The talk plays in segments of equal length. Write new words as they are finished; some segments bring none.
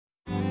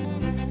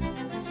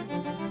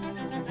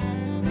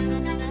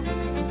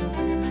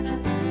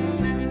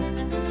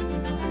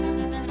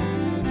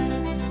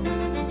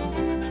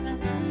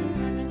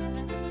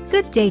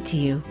Good day to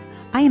you.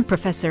 I am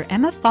Professor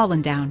Emma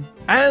Fallendown.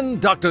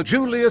 And Dr.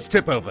 Julius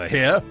Tipover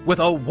here with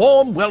a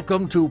warm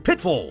welcome to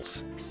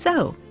Pitfalls.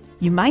 So,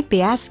 you might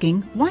be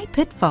asking, why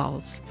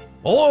pitfalls?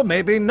 Or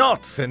maybe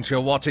not, since you're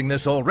watching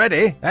this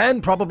already,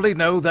 and probably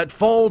know that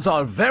falls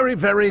are very,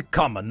 very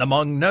common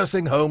among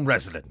nursing home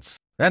residents,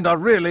 and are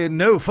really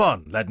no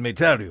fun, let me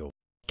tell you.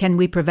 Can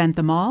we prevent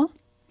them all?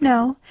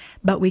 No,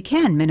 but we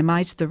can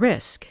minimize the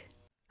risk.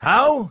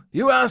 How?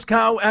 You ask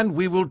how, and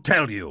we will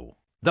tell you.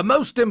 The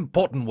most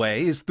important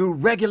way is through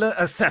regular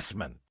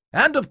assessment.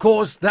 And of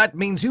course, that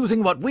means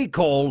using what we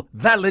call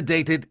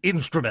validated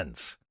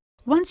instruments.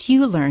 Once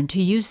you learn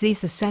to use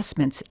these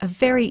assessments of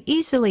very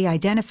easily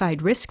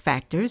identified risk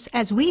factors,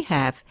 as we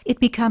have, it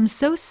becomes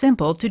so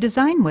simple to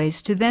design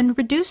ways to then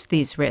reduce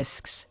these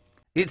risks.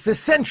 It's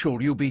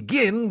essential you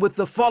begin with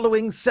the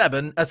following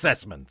 7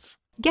 assessments.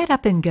 Get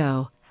up and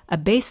go, a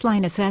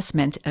baseline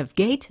assessment of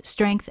gait,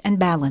 strength, and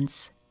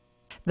balance.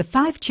 The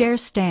 5-chair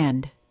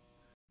stand.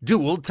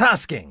 Dual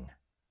tasking.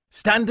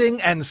 Standing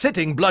and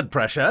sitting blood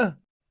pressure.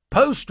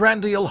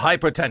 Postprandial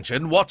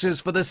hypertension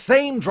watches for the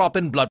same drop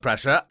in blood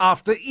pressure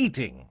after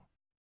eating.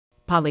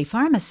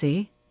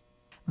 Polypharmacy.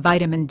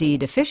 Vitamin D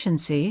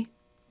deficiency.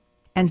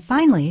 And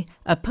finally,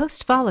 a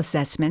post-fall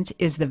assessment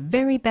is the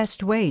very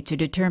best way to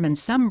determine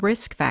some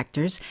risk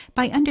factors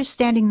by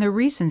understanding the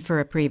reason for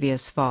a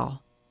previous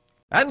fall.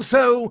 And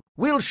so,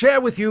 we'll share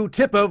with you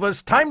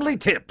Tipover's timely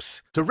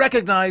tips to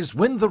recognize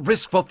when the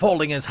risk for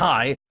falling is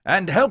high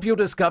and help you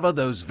discover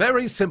those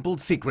very simple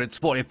secrets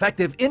for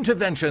effective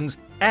interventions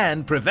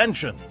and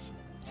preventions.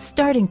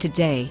 Starting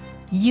today,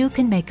 you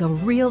can make a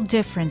real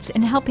difference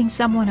in helping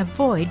someone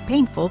avoid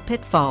painful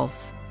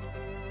pitfalls.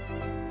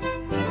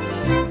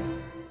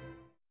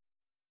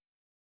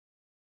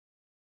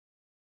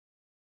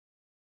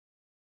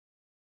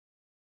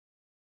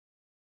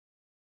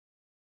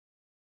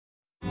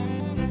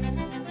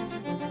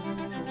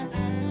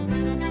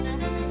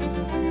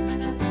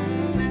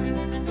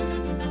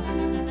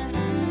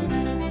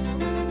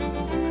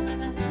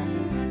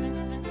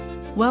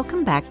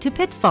 Welcome back to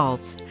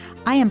Pitfalls.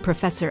 I am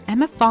Professor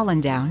Emma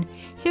Fallendown,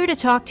 here to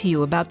talk to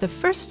you about the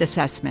first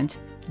assessment,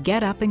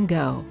 Get Up and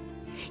Go.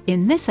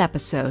 In this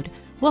episode,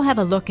 we'll have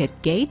a look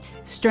at gait,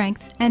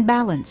 strength, and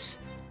balance.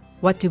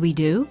 What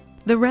do?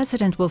 The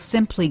resident will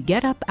simply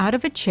get up out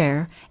of a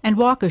chair and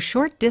walk a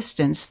short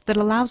distance that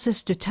allows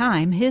us to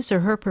time his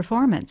or her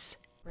performance.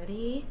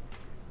 Ready,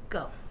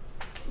 go.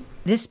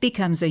 This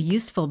becomes a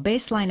useful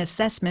baseline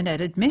assessment at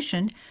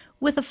admission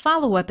with a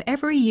follow-up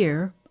every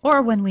year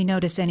or when we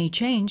notice any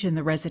change in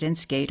the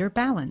resident's gait or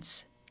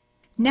balance.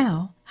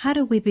 Now, how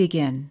do we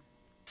begin?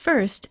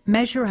 First,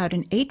 measure out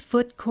an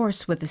 8-foot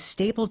course with a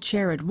stable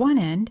chair at one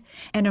end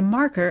and a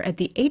marker at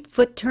the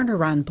 8-foot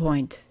turnaround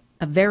point.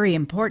 A very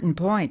important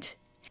point.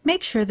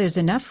 Make sure there's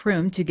enough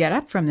room to get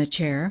up from the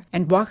chair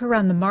and walk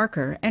around the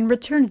marker and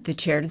return to the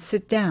chair to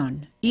sit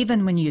down,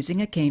 even when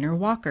using a cane or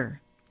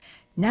walker.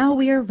 Now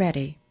we are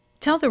ready.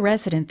 Tell the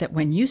resident that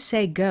when you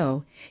say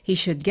go, he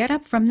should get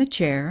up from the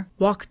chair,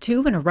 walk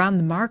to and around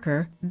the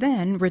marker,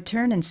 then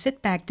return and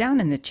sit back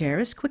down in the chair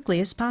as quickly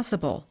as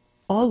possible,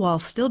 all while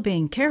still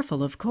being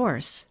careful, of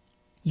course.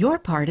 Your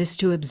part is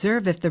to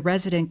observe if the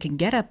resident can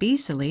get up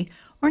easily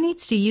or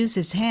needs to use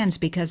his hands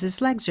because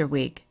his legs are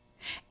weak.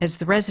 As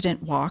the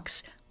resident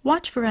walks,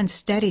 watch for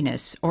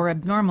unsteadiness or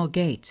abnormal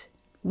gait.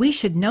 We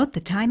should note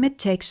the time it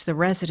takes the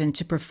resident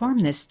to perform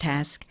this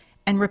task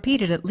and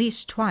repeat it at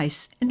least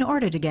twice in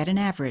order to get an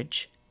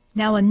average.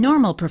 Now, a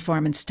normal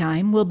performance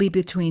time will be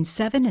between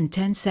 7 and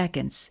 10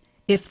 seconds.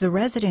 If the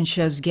resident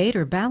shows gait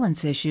or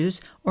balance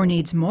issues or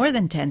needs more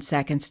than 10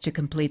 seconds to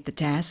complete the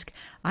task,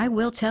 I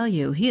will tell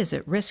you he is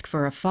at risk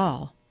for a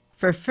fall.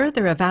 For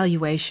further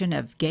evaluation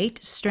of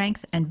gait,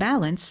 strength, and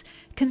balance,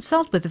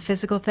 consult with a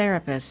physical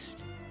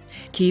therapist.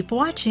 Keep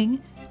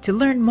watching to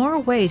learn more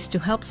ways to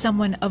help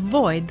someone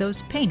avoid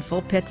those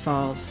painful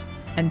pitfalls.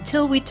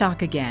 Until we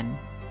talk again.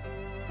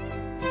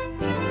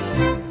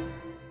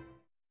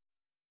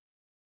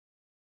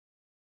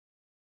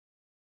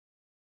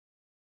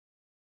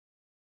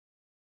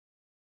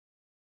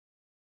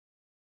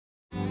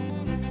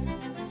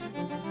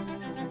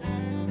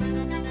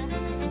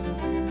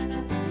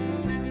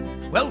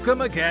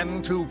 Welcome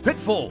again to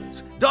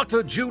Pitfalls.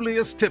 Dr.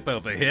 Julius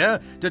Tipover here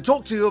to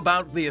talk to you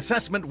about the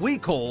assessment we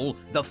call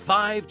the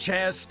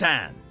 5-chair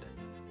stand.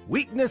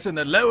 Weakness in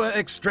the lower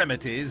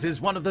extremities is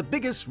one of the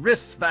biggest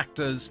risk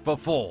factors for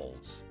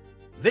falls.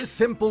 This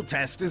simple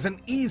test is an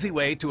easy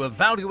way to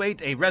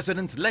evaluate a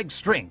resident's leg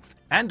strength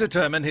and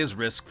determine his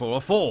risk for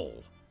a fall.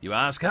 You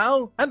ask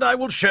how, and I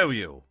will show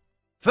you.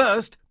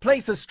 First,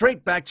 place a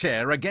straight back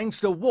chair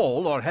against a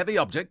wall or heavy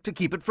object to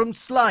keep it from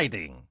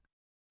sliding.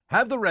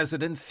 Have the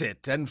resident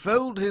sit and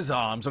fold his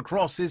arms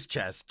across his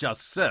chest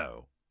just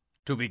so.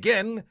 To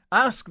begin,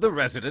 ask the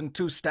resident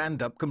to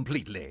stand up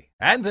completely,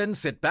 and then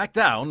sit back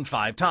down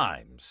 5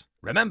 times.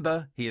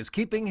 Remember, he is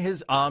keeping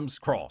his arms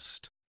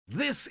crossed.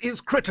 This is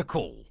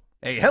critical.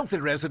 A healthy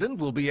resident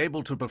will be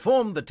able to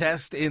perform the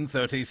test in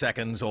 30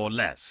 seconds or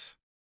less.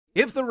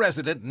 If the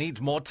resident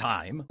needs more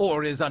time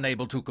or is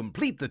unable to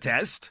complete the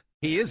test,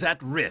 he is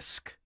at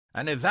risk.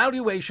 An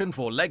evaluation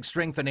for leg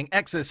strengthening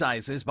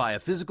exercises by a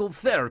physical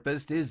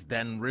therapist is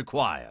then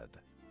required.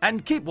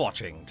 And keep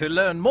watching to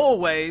learn more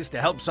ways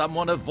to help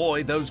someone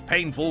avoid those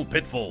painful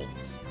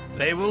pitfalls.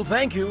 They will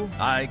thank you,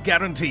 I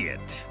guarantee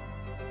it.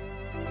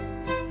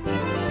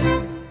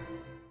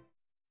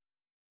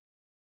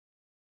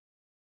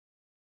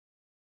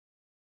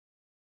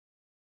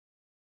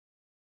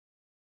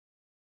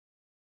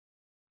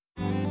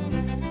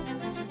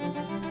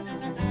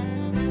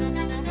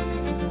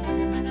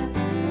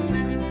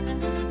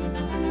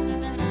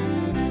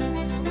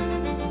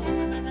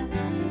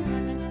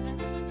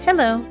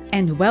 Hello,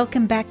 and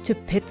welcome back to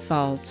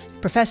Pitfalls.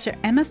 Professor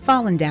Emma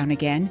Fallendown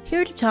again,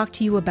 here to talk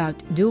to you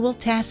about dual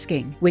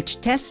tasking,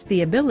 which tests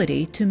the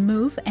ability to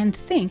move and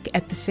think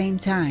at the same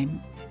time.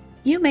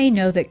 You may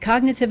know that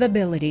cognitive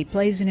ability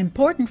plays an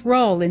important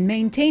role in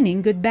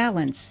maintaining good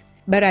balance.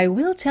 But I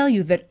will tell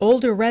you that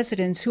older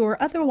residents who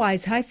are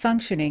otherwise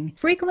high-functioning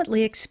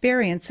frequently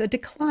experience a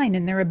decline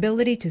in their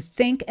ability to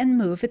think and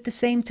move at the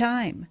same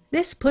time.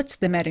 This puts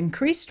them at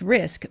increased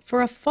risk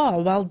for a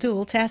fall while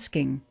dual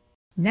tasking.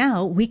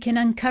 Now we can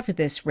uncover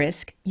this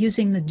risk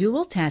using the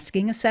dual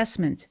tasking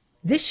assessment.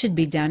 This should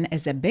be done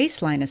as a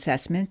baseline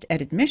assessment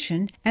at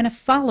admission and a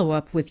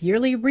follow-up with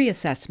yearly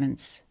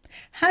reassessments.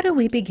 How do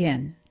we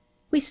begin?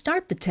 We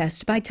start the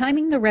test by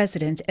timing the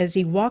resident as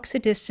he walks a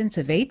distance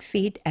of 8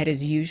 feet at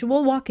his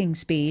usual walking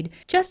speed,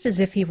 just as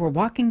if he were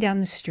walking down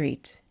the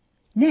street.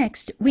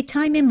 Next, we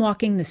time him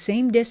walking the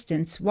same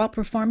distance while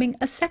performing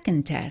a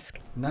second task,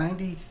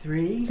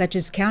 93, such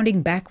as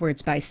counting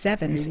backwards by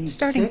sevens, 86,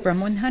 starting from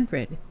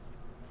 100.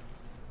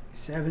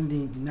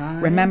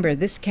 79. Remember,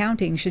 this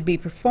counting should be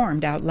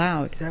performed out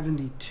loud.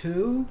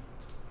 72.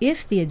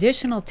 If the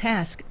additional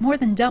task more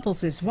than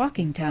doubles his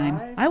walking time,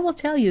 I will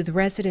tell you the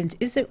resident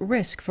is at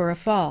risk for a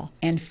fall,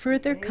 and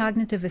further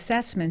cognitive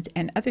assessment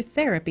and other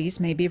therapies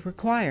may be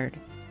required.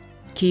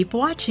 Keep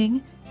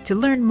watching to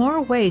learn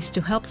more ways to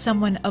help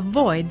someone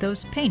avoid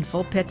those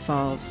painful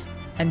pitfalls.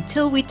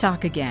 Until we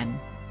talk again.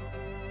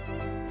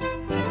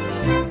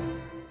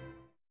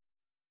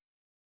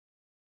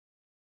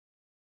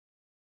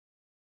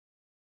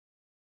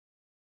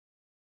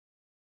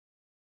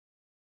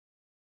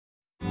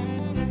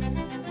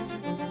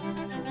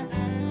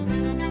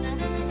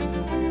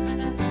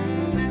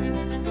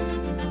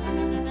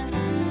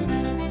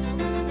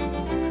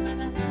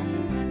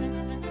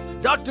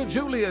 Dr.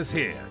 Julius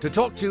here to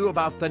talk to you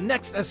about the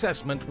next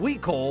assessment we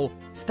call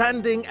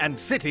standing and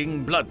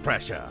sitting blood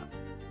pressure.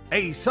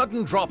 A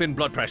sudden drop in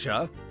blood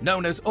pressure,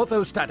 known as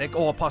orthostatic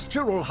or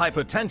postural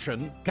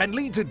hypotension, can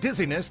lead to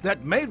dizziness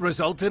that may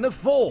result in a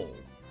fall.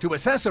 To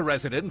assess a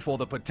resident for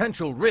the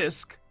potential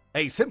risk,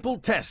 a simple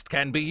test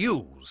can be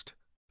used.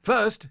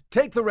 First,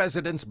 take the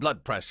resident's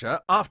blood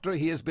pressure after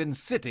he has been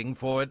sitting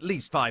for at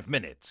least 5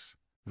 minutes.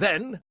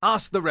 Then,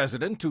 ask the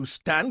resident to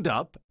stand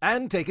up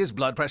and take his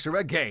blood pressure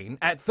again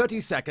at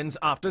 30 seconds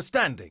after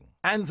standing,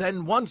 and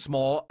then once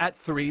more at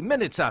 3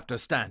 minutes after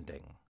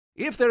standing.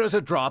 If there is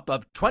a drop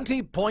of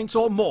 20 points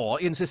or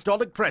more in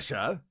systolic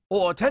pressure,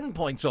 or 10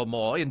 points or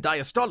more in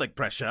diastolic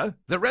pressure,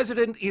 the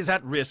resident is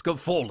at risk of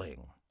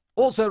falling.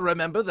 Also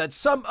remember that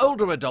some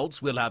older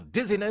adults will have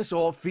dizziness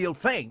or feel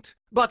faint,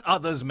 but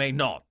others may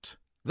not.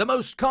 The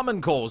most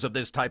common cause of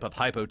this type of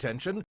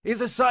hypotension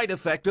is a side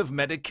effect of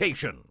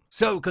medication,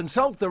 so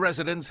consult the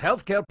resident's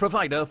healthcare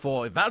provider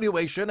for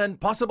evaluation and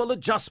possible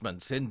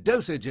adjustments in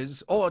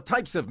dosages or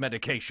types of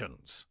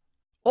medications.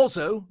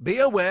 Also, be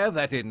aware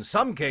that in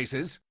some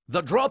cases, the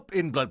drop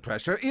in blood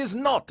pressure is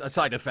not a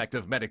side effect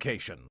of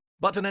medication,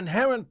 but an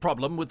inherent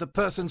problem with the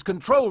person's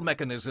control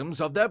mechanisms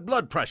of their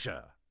blood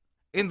pressure.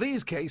 In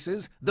these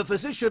cases, the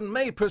physician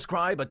may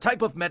prescribe a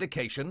type of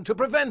medication to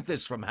prevent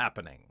this from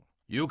happening.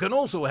 You can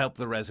also help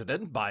the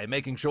resident by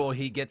making sure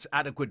he gets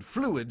adequate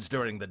fluids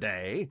during the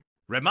day,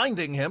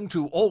 reminding him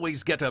to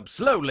always get up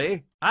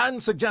slowly,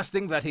 and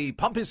suggesting that he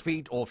pump his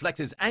feet or flex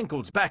his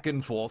ankles back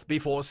and forth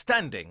before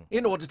standing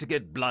in order to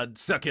get blood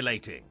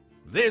circulating.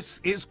 This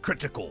is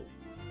critical.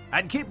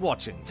 And keep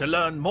watching to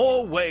learn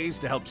more ways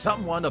to help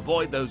someone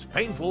avoid those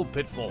painful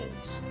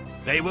pitfalls.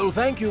 They will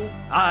thank you,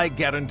 I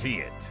guarantee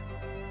it.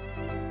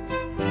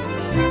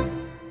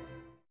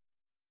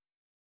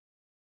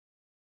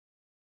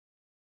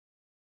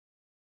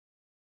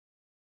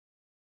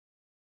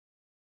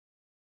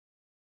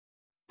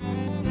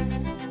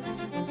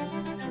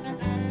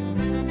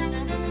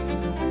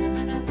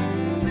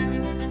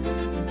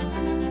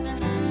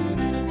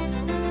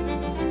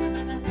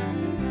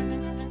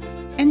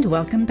 And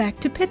welcome back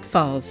to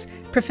Pitfalls.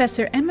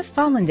 Professor Emma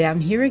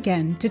Fallendown here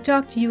again to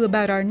talk to you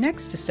about our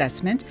next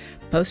assessment,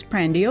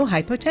 postprandial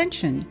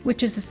hypotension,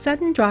 which is a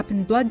sudden drop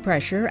in blood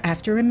pressure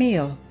after a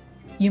meal.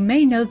 You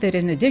may know that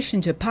in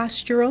addition to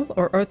postural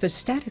or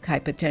orthostatic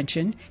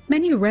hypotension,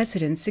 many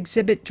residents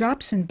exhibit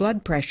drops in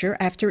blood pressure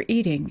after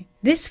eating.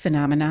 This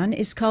phenomenon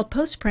is called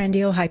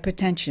postprandial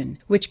hypotension,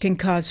 which can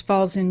cause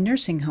falls in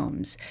nursing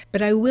homes,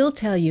 but I will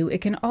tell you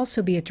it can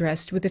also be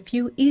addressed with a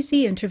few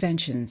easy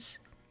interventions.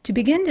 To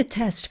begin to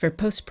test for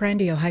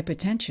postprandial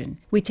hypotension,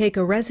 we take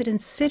a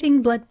resident's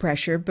sitting blood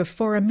pressure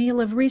before a meal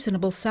of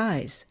reasonable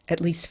size,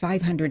 at least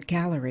 500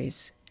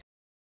 calories.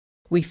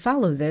 We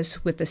follow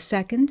this with the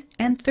second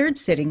and third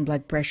sitting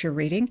blood pressure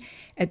reading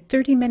at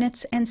 30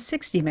 minutes and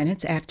 60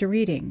 minutes after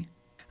eating.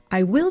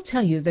 I will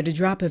tell you that a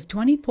drop of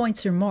 20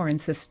 points or more in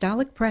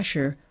systolic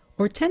pressure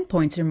or 10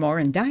 points or more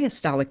in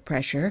diastolic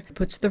pressure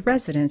puts the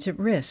resident at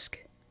risk.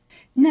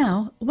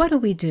 Now, what do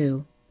we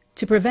do?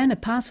 To prevent a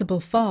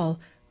possible fall,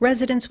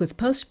 residents with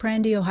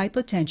postprandial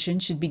hypotension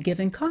should be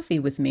given coffee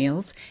with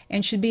meals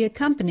and should be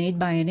accompanied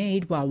by an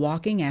aide while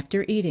walking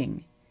after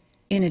eating.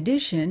 In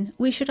addition,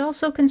 we should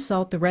also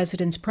consult the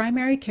resident's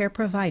primary care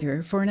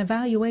provider for an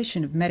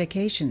evaluation of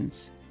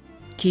medications.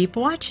 Keep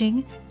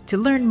watching to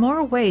learn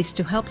more ways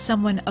to help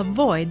someone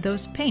avoid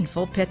those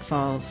painful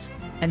pitfalls.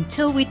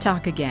 Until we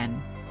talk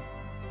again.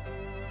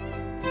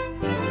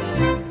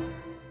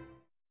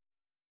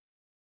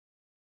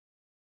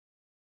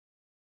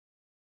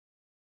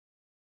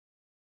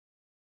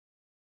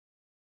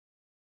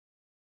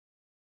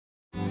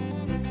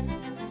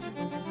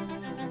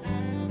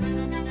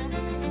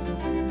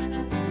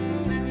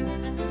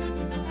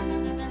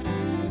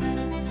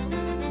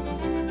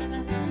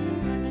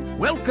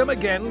 Welcome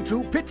again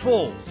to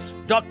Pitfalls.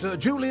 Dr.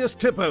 Julius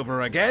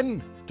Tipover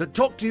again to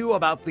talk to you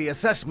about the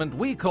assessment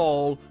we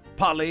call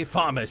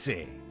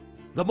Polypharmacy.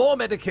 The more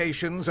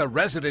medications a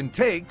resident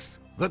takes,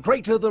 the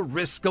greater the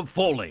risk of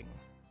falling.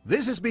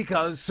 This is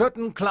because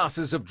certain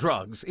classes of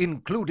drugs,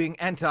 including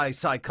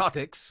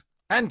antipsychotics,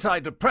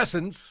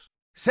 antidepressants,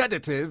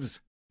 sedatives,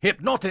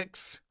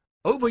 hypnotics,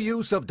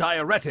 overuse of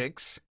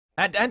diuretics,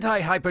 and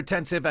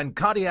antihypertensive and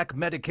cardiac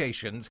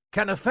medications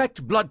can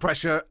affect blood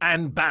pressure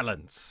and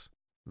balance.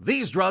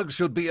 These drugs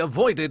should be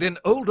avoided in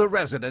older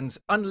residents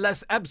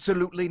unless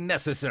absolutely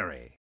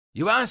necessary.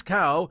 You ask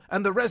how,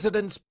 and the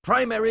resident's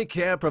primary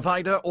care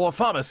provider or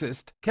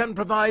pharmacist can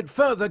provide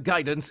further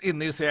guidance in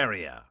this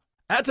area.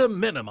 At a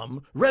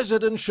minimum,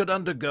 residents should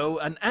undergo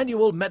an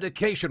annual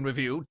medication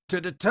review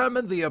to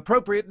determine the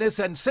appropriateness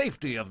and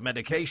safety of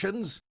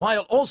medications,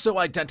 while also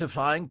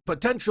identifying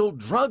potential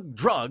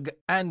drug-drug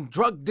and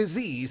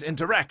drug-disease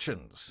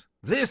interactions.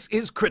 This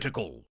is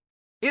critical.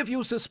 If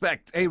you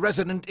suspect a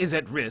resident is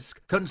at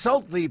risk,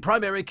 consult the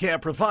primary care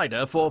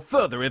provider for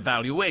further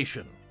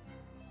evaluation.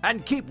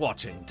 And keep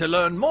watching to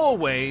learn more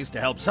ways to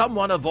help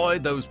someone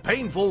avoid those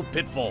painful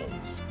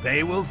pitfalls.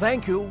 They will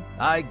thank you,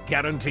 I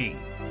guarantee.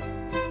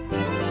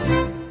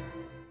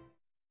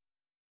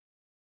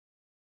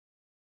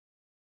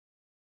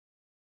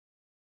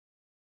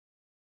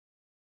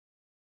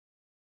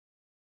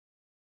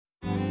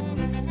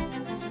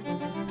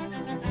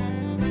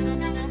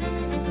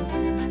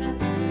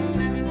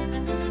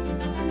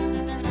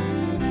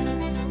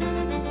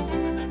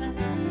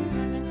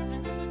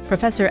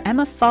 Professor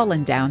Emma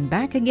Fallendown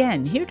back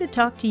again, here to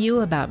talk to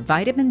you about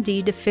vitamin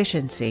D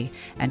deficiency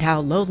and how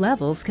low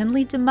levels can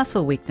lead to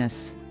muscle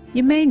weakness.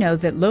 You may know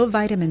that low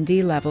vitamin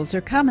D levels are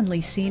commonly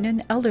seen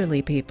in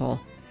elderly people.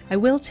 I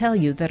will tell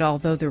you that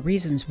although the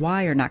reasons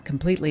why are not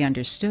completely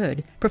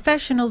understood,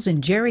 professionals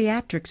in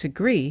geriatrics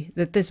agree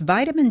that this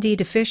vitamin D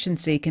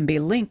deficiency can be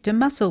linked to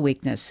muscle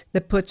weakness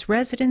that puts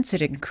residents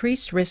at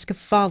increased risk of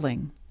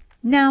falling.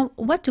 Now,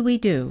 what do we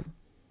do?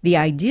 The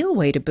ideal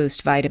way to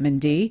boost vitamin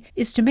D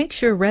is to make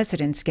sure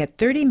residents get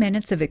 30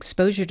 minutes of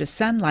exposure to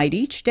sunlight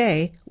each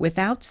day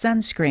without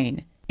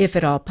sunscreen. If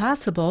at all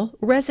possible,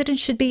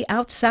 residents should be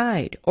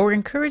outside or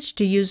encouraged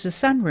to use the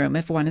sunroom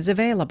if one is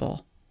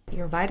available.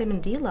 Your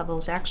vitamin D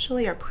levels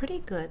actually are pretty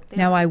good.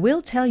 Now, I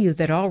will tell you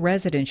that all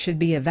residents should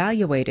be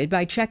evaluated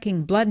by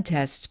checking blood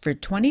tests for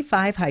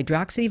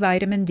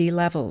 25-hydroxyvitamin D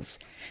levels.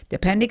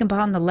 Depending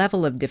upon the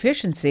level of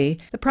deficiency,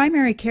 the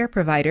primary care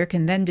provider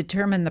can then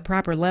determine the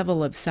proper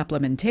level of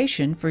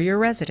supplementation for your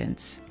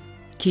residents.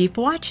 Keep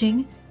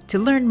watching to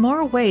learn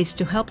more ways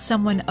to help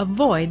someone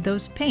avoid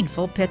those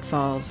painful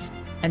pitfalls.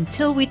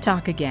 Until we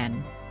talk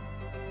again.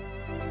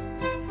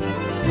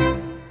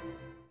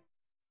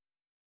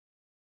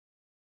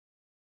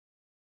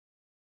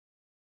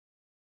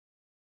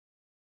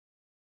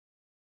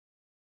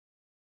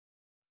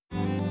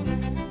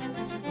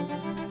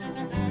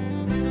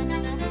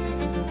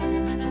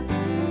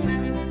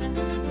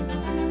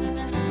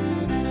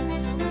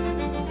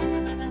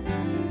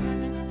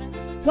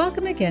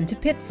 Welcome again to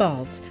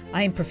Pitfalls.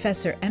 I am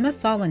Professor Emma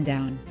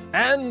Fallendown.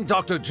 And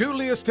Dr.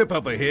 Julius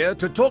Tipover here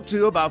to talk to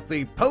you about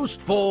the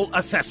post-fall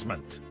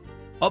assessment.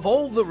 Of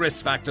all the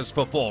risk factors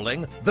for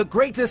falling, the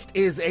greatest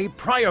is a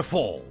prior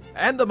fall.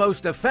 And the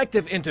most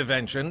effective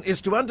intervention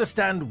is to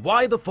understand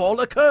why the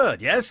fall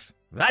occurred, yes?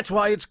 That's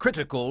why it's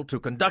critical to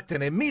conduct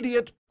an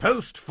immediate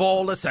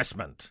post-fall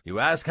assessment. You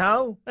ask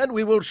how, and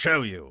we will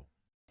show you.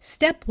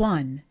 Step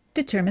 1.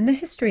 Determine the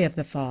history of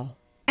the fall.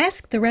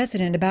 Ask the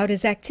resident about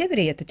his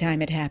activity at the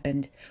time it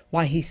happened,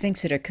 why he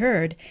thinks it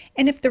occurred,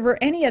 and if there were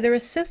any other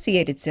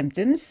associated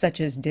symptoms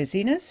such as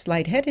dizziness,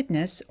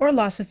 lightheadedness, or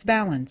loss of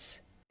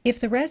balance. If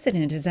the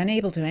resident is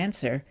unable to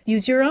answer,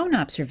 use your own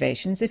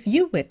observations if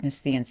you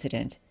witnessed the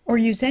incident, or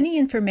use any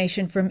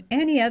information from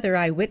any other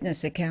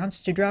eyewitness accounts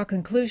to draw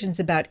conclusions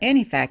about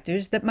any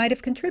factors that might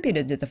have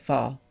contributed to the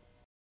fall.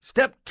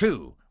 Step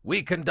 2.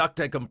 We conduct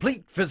a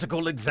complete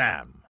physical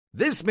exam.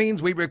 This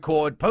means we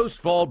record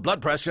post-fall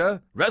blood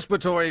pressure,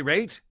 respiratory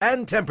rate,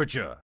 and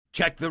temperature.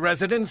 Check the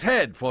resident's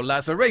head for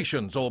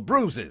lacerations or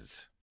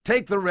bruises.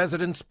 Take the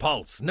resident's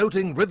pulse,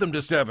 noting rhythm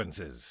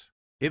disturbances.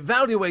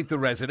 Evaluate the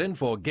resident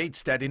for gait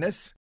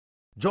steadiness,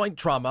 joint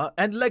trauma,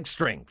 and leg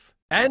strength,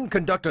 and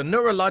conduct a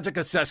neurologic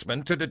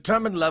assessment to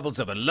determine levels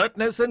of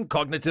alertness and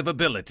cognitive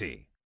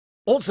ability.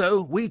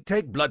 Also, we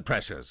take blood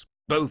pressures,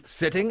 both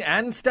sitting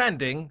and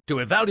standing, to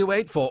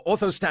evaluate for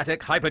orthostatic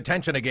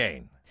hypotension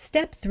again.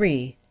 Step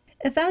 3.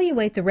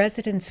 Evaluate the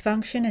resident's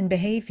function and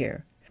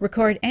behavior.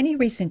 Record any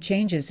recent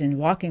changes in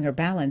walking or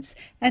balance,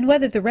 and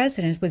whether the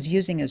resident was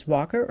using his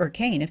walker or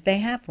cane if they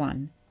have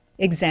one.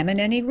 Examine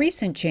any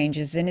recent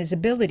changes in his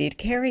ability to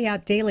carry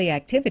out daily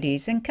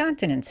activities and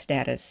continence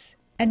status,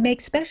 and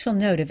make special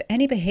note of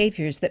any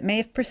behaviors that may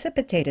have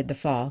precipitated the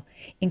fall,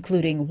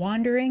 including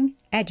wandering,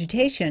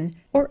 agitation,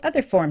 or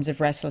other forms of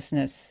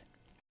restlessness.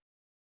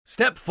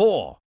 Step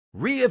 4.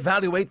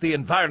 Re-evaluate the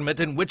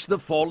environment in which the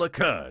fall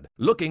occurred,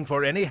 looking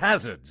for any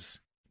hazards.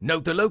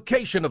 Note the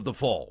location of the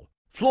fall,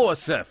 floor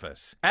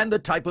surface, and the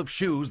type of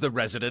shoes the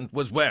resident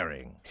was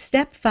wearing.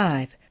 Step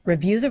 5.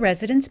 Review the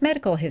resident's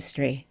medical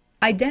history.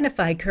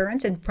 Identify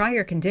current and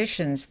prior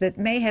conditions that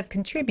may have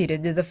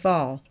contributed to the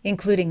fall,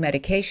 including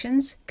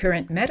medications,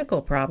 current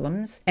medical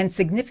problems, and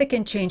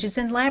significant changes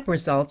in lab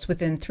results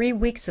within 3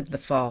 weeks of the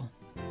fall.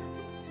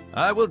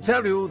 I will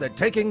tell you that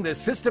taking this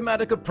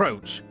systematic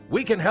approach,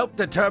 we can help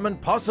determine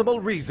possible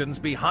reasons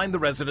behind the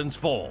resident's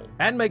fall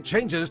and make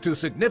changes to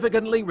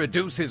significantly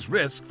reduce his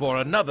risk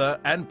for another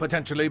and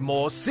potentially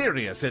more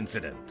serious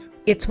incident.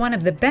 It's one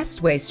of the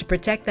best ways to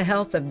protect the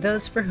health of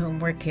those for whom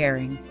we're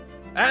caring.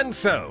 And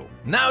so,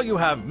 now you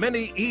have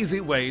many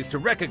easy ways to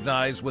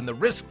recognize when the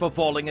risk for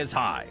falling is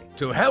high,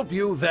 to help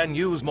you then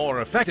use more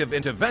effective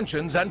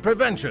interventions and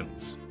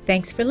preventions.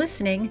 Thanks for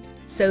listening,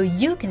 so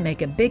you can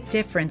make a big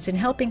difference in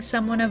helping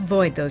someone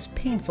avoid those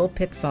painful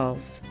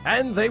pitfalls.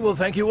 And they will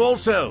thank you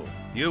also.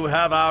 You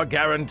have our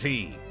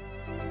guarantee.